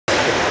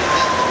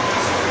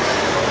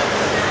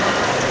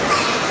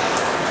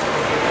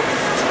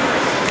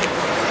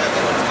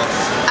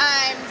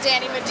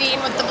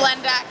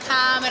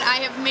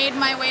I've made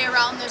my way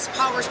around this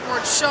power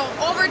sports show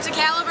over to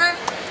Caliber.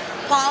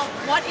 Paul,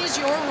 what is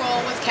your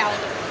role with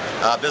Caliber?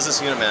 Business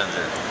unit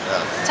manager.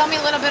 Tell me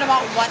a little bit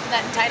about what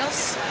that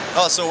entitles.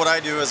 So what I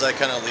do is I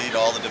kind of lead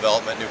all the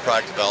development, new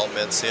product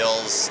development,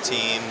 sales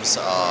teams,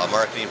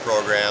 marketing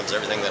programs,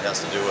 everything that has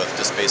to do with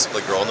just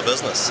basically growing the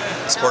business,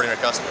 supporting our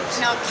customers.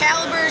 Now,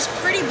 Caliber is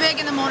pretty big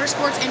in the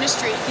motorsports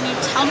industry. Can you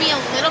tell me a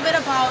little bit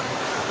about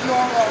your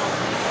role?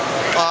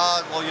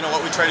 Well, you know,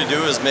 what we try to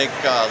do is make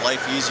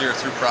life easier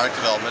through product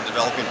development,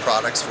 developing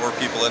products for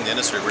people in the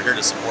industry. We're here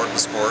to support the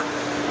sport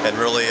and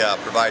really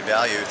provide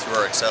value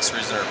through our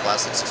accessories and our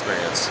plastics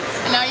experience.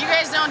 Now, you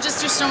guys don't just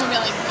do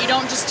snowmobiling. You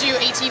don't just do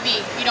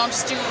ATV. You don't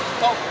just do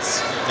boats.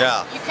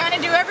 Yeah. You kind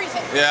of do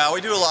everything. Yeah, we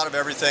do a lot of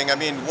everything. I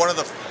mean, one of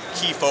the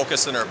key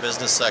focus in our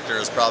business sector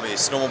is probably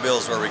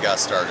snowmobiles where we got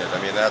started.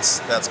 I mean, that's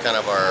kind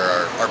of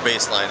our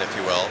baseline, if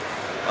you will.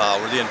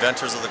 We're the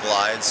inventors of the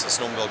glides, the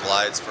snowmobile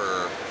glides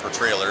for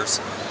trailers,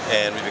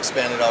 and we've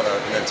expanded out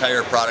an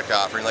entire product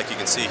offering like you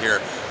can see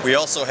here. We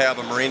also have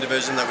a marine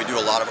division that we do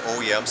a lot of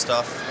OEM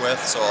stuff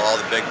with, so all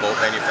the big boat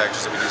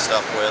manufacturers that we do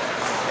stuff with,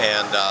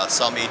 and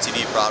some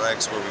ATV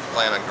products where we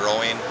plan on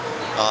growing.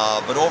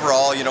 But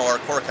overall, you know, our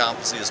core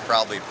competency is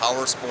probably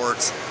power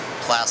sports,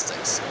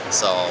 plastics,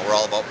 so we're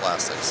all about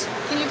plastics.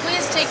 Can you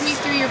please take me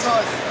through your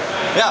booth?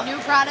 Yeah. New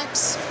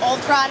products, old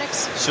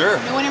products? Sure.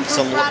 New and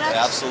improved products?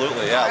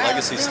 Absolutely, yeah, right,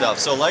 legacy stuff.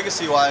 So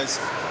legacy-wise,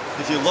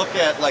 if you look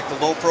at like the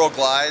low pro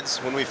glides,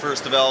 when we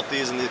first developed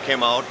these and they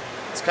came out,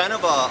 it's kind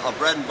of a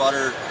bread and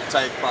butter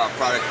type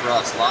product for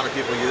us. A lot of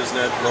people using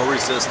it, low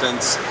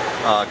resistance,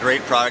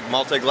 great product.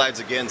 Multi-glides,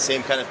 again,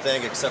 same kind of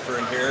thing, except for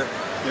in here,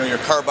 you know, your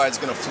carbide's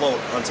going to float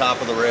on top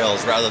of the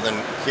rails rather than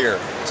here.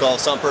 So if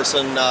some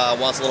person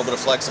wants a little bit of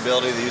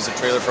flexibility, they use a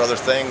trailer for other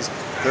things,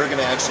 they're going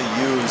to actually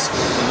use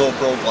the low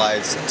pro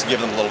glides to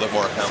give them a little bit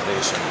more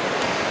accommodation.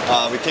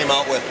 We came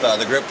out with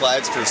the grip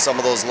glides for some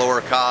of those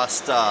lower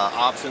cost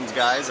options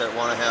guys that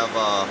want to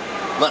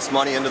have less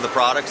money into the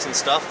products and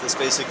stuff. This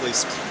basically,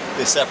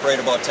 they separate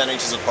about 10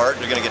 inches apart.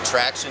 They're going to get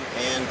traction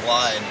and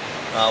glide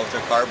with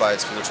their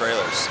carbides for the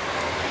trailers.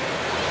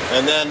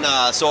 And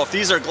then, so if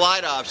these are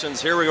glide options,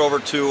 here we go over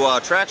to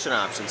traction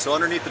options. So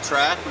underneath the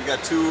track, we've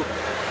got two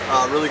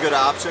really good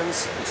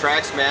options. The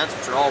Trax mats,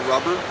 which are all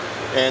rubber,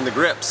 and the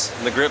grips.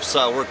 And the grips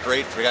work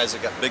great for guys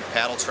that got big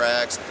paddle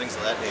tracks and things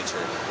of that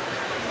nature.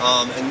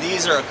 And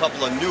these are a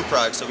couple of new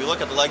products. So if you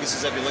look at the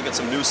legacies, if you look at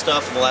some new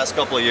stuff in the last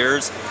couple of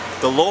years,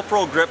 the low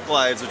pro grip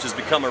glides, which has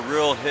become a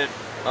real hit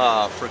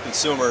for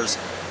consumers,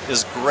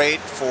 is great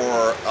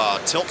for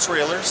tilt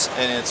trailers,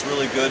 and it's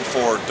really good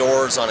for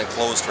doors on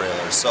enclosed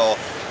trailers. So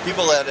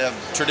people that have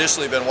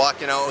traditionally been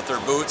walking out with their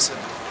boots and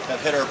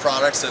have hit our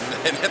products and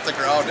hit the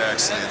ground,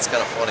 actually. It's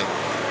kind of funny.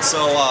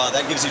 So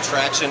that gives you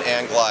traction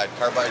and glide.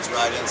 Carbides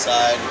ride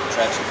inside,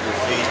 traction for your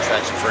feet,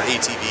 traction for an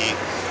ATV,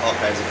 all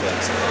kinds of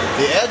things.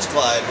 The Edge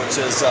Glide, which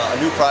is a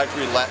new product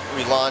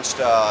we launched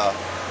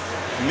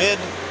mid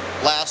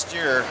last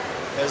year,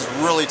 has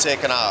really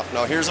taken off.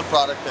 Now here's a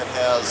product that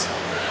has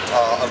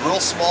a real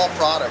small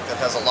product that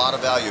has a lot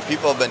of value.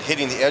 People have been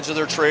hitting the edge of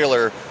their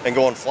trailer and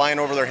going flying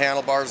over their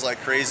handlebars like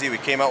crazy. We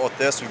came out with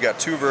this. We've got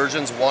two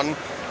versions. One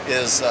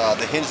is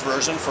the hinged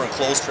version for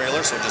enclosed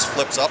trailers, so it just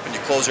flips up and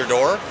you close your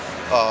door,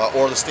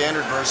 or the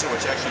standard version,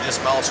 which actually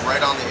just mounts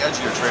right on the edge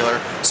of your trailer,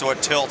 so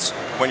it tilts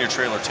when your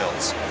trailer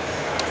tilts.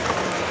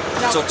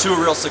 So two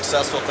real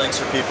successful things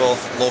for people,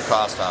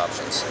 low-cost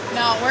options.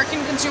 Now, where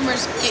can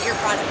consumers get your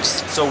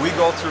products? So we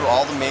go through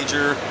all the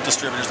major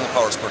distributors in the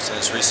power sports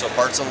industry. So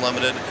Parts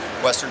Unlimited,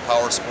 Western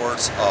Power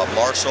Sports,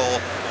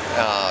 Marshall,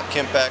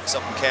 Kimpex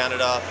up in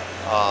Canada,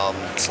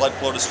 Sled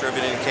Flow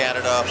Distributing in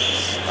Canada.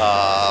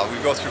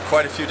 We go through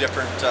quite a few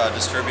different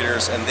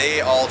distributors, and they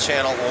all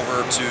channel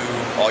over to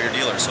all your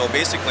dealers. So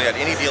basically, at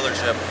any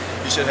dealership,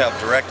 you should have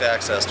direct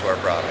access to our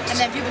products. And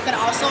then people can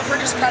also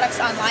purchase products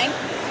online?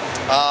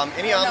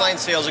 Any online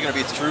sales are going to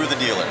be through the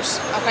dealers.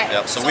 Okay.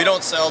 Yep. So we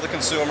don't sell the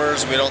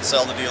consumers, we don't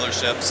sell the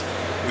dealerships.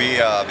 We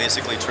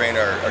basically train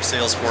our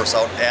sales force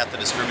out at the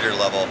distributor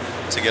level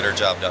to get our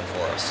job done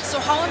for us. So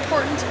how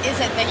important is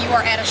it that you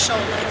are at a show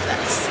like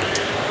this?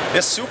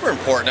 It's super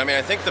important. I mean,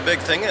 I think the big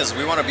thing is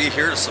we want to be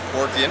here to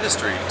support the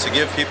industry, to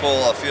give people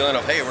a feeling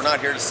of, hey, we're not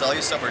here to sell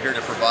you stuff, we're here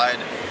to provide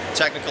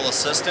technical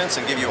assistance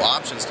and give you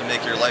options to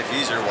make your life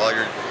easier while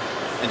you're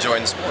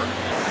enjoying the sport.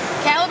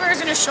 Caliber is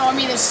going to show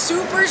me this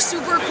super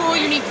cool,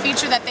 unique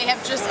feature that they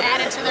have just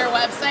added to their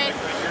website.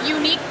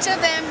 Unique to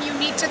them,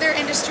 unique to their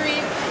industry.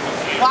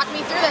 Walk me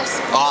through this.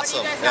 Awesome. What do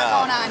you guys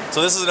got going on?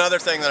 So this is another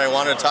thing that I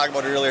wanted to talk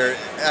about earlier.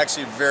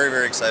 Actually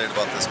very excited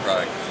about this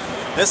product.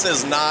 This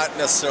is not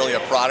necessarily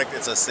a product,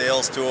 it's a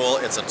sales tool.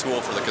 It's a tool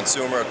for the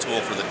consumer, a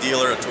tool for the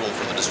dealer, a tool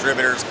for the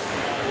distributors,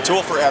 a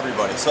tool for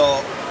everybody.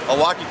 So I'll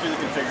walk you through the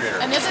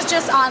configurator. And this is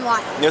just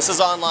online? This is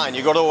online.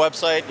 You go to the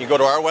website, you go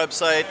to our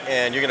website,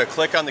 and you're going to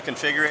click on the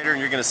configurator and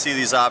you're going to see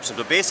these options.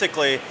 But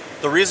basically,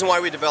 the reason why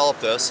we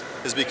developed this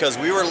is because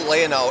we were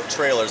laying out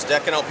trailers,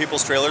 decking out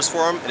people's trailers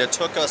for them, and it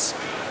took us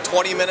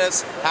 20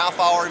 minutes, half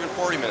hour, even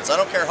 40 minutes. I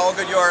don't care how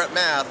good you are at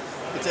math,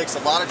 it takes a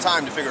lot of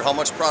time to figure out how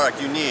much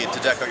product you need to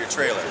deck out your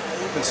trailer.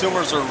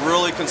 consumers are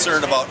really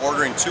concerned about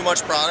ordering too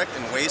much product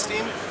and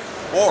wasting,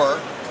 or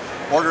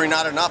ordering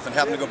not enough and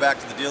having to go back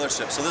to the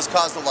dealership. So this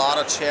caused a lot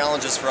of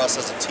challenges for us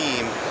as a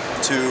team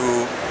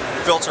to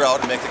filter out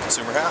and make the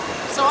consumer happy.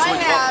 So I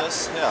have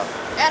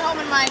at home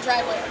in my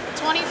driveway,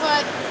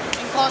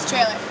 20-foot enclosed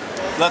trailer.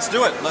 Let's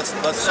do it. Let's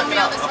check it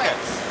out. Okay.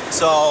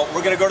 So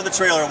we're going to go to the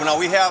trailer. Now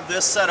we have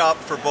this set up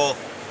for both,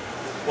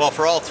 well,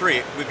 for all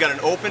three. We've got an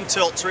open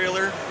tilt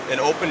trailer, an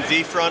open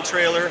V-front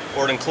trailer,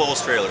 or an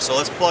enclosed trailer. So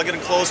let's plug an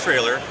enclosed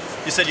trailer.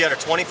 You said you had a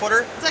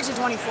 20-footer? It's actually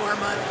 24,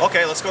 but...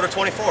 Okay, let's go to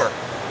 24.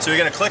 So you're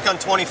going to click on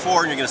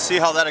 24 and you're going to see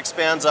how that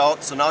expands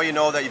out. So now you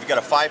know that you've got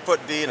a 5-foot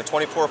V and a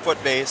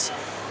 24-foot base.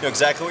 You know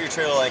exactly what your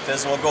trailer length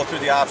is, and we'll go through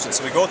the options.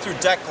 So we go through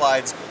deck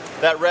glides.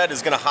 That red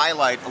is going to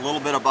highlight a little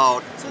bit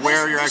about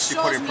where you're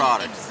actually putting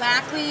product.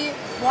 Exactly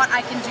what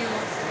I can do.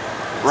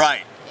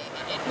 Right.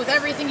 With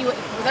everything you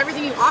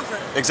offer.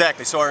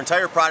 Exactly. So our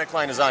entire product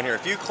line is on here.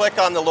 If you click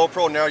on the low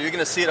pro narrow, you're going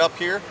to see it up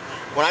here.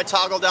 When I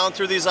toggle down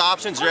through these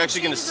options, you're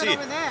actually going to see.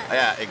 Over there.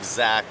 Yeah,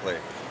 exactly.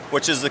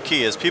 Which is the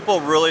key, is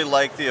people really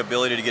like the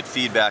ability to get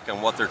feedback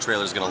on what their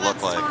trailer is going to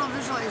look like. Total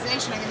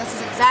visualization. I mean, this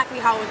is exactly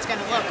how it's going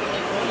to look.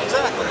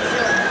 Exactly.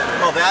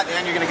 Well, that,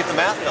 and you're going to get the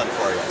math done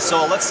for you.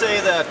 So let's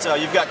say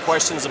that you've got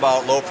questions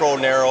about low pro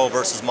narrow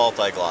versus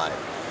multi-glide.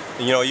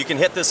 You know, you can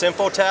hit this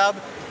info tab.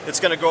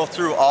 It's going to go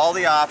through all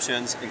the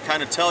options and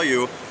kind of tell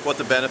you what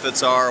the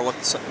benefits are,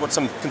 what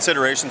some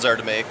considerations are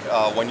to make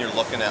when you're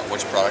looking at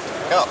which product to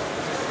pick up.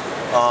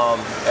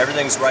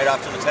 Everything's right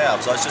off to the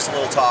tab, so it's just a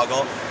little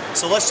toggle.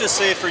 So let's just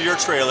say for your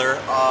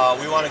trailer,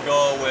 we want to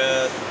go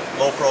with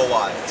low pro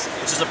wides,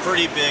 which is a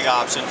pretty big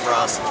option for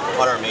us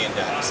on our main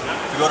decks.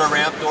 If we go to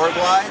ramp door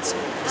glides,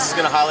 this is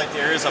going to highlight the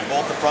areas on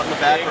both the front and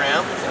the back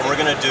ramp, and we're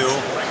going to do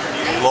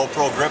low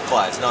pro grip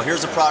glides. Now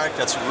here's a product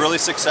that's really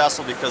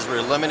successful because we're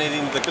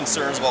eliminating the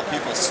concerns about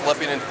people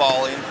slipping and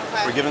falling.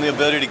 We're giving the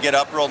ability to get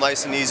up real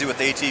nice and easy with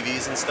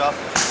ATVs and stuff.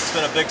 It's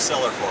been a big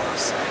seller for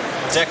us.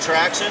 Deck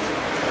traction,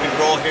 we can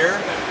roll here.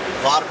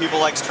 A lot of people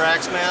like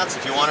Trax mats.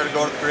 If you wanted to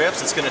go with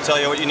grips, it's going to tell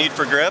you what you need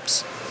for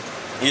grips.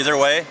 Either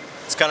way,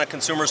 it's kind of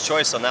consumer's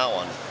choice on that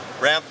one.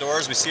 Ramp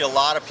doors, we see a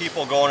lot of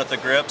people going at the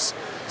grips,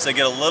 so they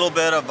get a little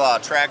bit of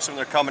traction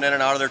when they're coming in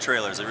and out of their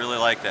trailers. They really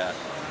like that.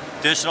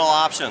 Additional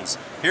options.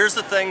 Here's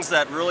the things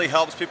that really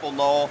helps people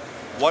know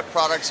what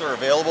products are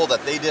available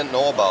that they didn't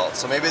know about.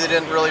 So maybe they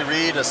didn't really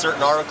read a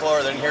certain article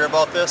or they didn't hear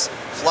about this.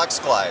 Flex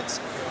glides.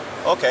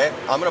 Okay,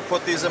 I'm going to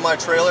put these in my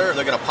trailer.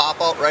 They're going to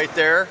pop out right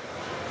there.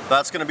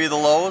 That's going to be the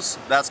lows,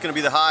 that's going to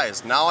be the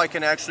highs. Now I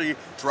can actually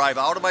drive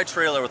out of my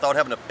trailer without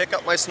having to pick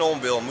up my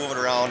snowmobile and move it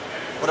around.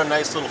 What a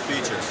nice little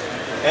feature.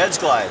 Edge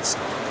glides,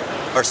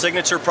 our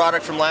signature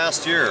product from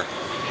last year.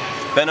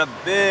 Been a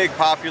big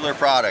popular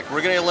product.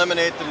 We're going to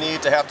eliminate the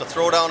need to have to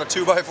throw down a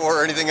 2x4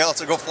 or anything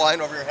else and go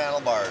flying over your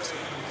handlebars.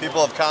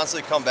 People have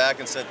constantly come back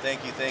and said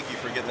thank you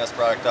for getting this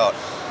product out.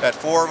 Got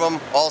 4 of them,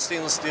 all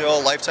stainless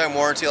steel, lifetime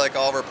warranty like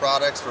all of our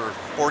products for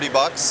 40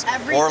 bucks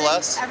or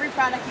less. Every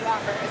product you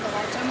offer is a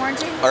lifetime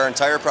warranty? Our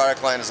entire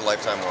product line is a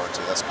lifetime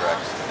warranty, that's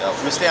correct.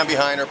 Yeah, we stand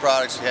behind our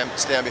products, we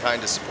stand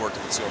behind to support the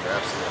consumer,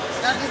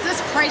 absolutely. Now does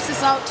this price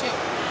us out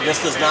too?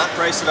 This does not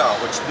price it out,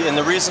 and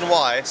the reason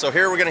why, so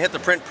here we're going to hit the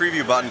print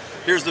preview button.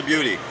 Here's the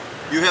beauty.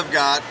 You have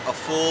got a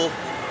full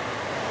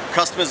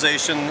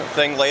customization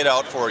thing laid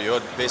out for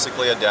you,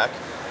 basically a deck.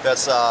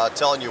 That's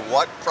telling you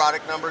what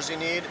product numbers you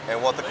need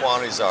and what the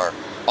quantities are.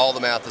 All the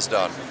math is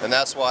done, and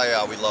that's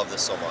why we love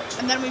this so much.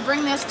 And then we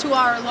bring this to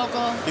our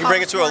local. You can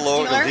bring it to a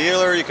local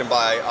dealer. You can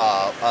buy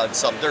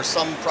there's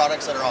some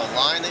products that are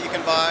online that you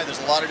can buy.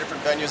 There's a lot of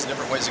different venues and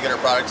different ways to get our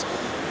products,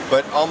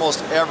 but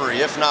almost every,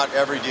 if not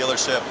every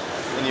dealership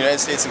in the United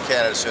States and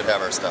Canada should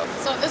have our stuff.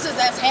 So this is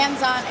as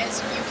hands-on as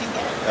you can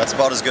get. That's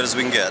about as good as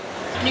we can get.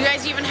 And you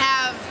guys even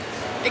have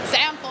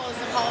examples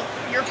of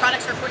how your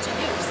products are put to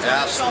use.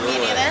 Absolutely. Show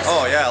me any of this?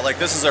 Oh yeah, like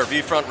this is our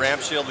V-front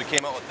ramp shield. We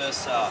came out with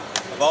this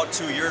about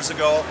 2 years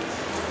ago.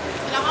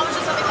 So now how much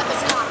does something like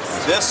this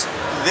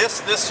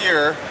cost? This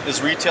year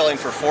is retailing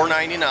for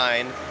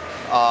 $4.99,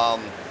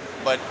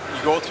 but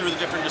you go through the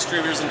different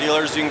distributors and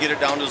dealers, you can get it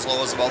down to as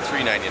low as about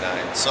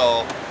 $3.99.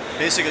 So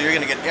basically you're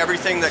going to get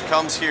everything that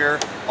comes here,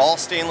 all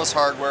stainless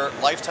hardware,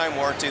 lifetime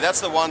warranty.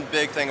 That's the one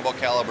big thing about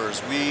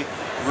Calibers. We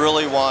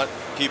really want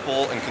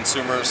people and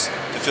consumers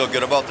to feel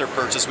good about their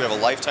purchase. We have a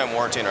lifetime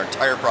warranty in our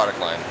entire product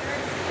line.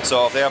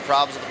 So if they have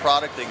problems with the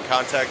product, they can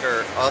contact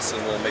us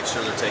and we'll make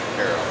sure they're taken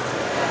care of.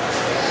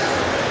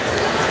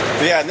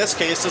 But yeah, in this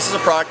case, this is a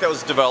product that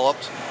was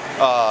developed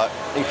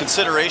in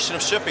consideration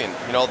of shipping.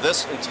 You know,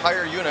 this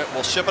entire unit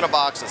will ship in a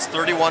box that's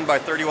 31 by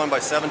 31 by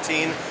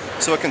 17,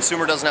 so a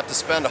consumer doesn't have to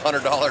spend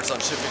 $100 on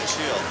shipping a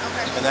shield.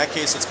 Okay. In that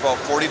case, it's about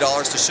 $40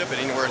 to ship it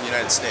anywhere in the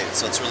United States,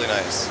 so it's really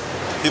nice.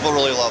 People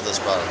really love this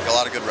product. Got a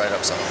lot of good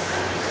write-ups on it.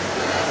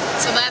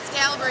 So that's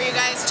Caliber, you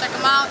guys. Check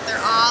them out.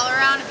 They're all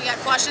around. If you got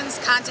questions,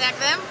 contact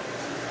them.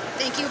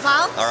 Thank you,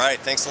 Paul. All right,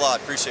 thanks a lot.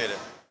 Appreciate it.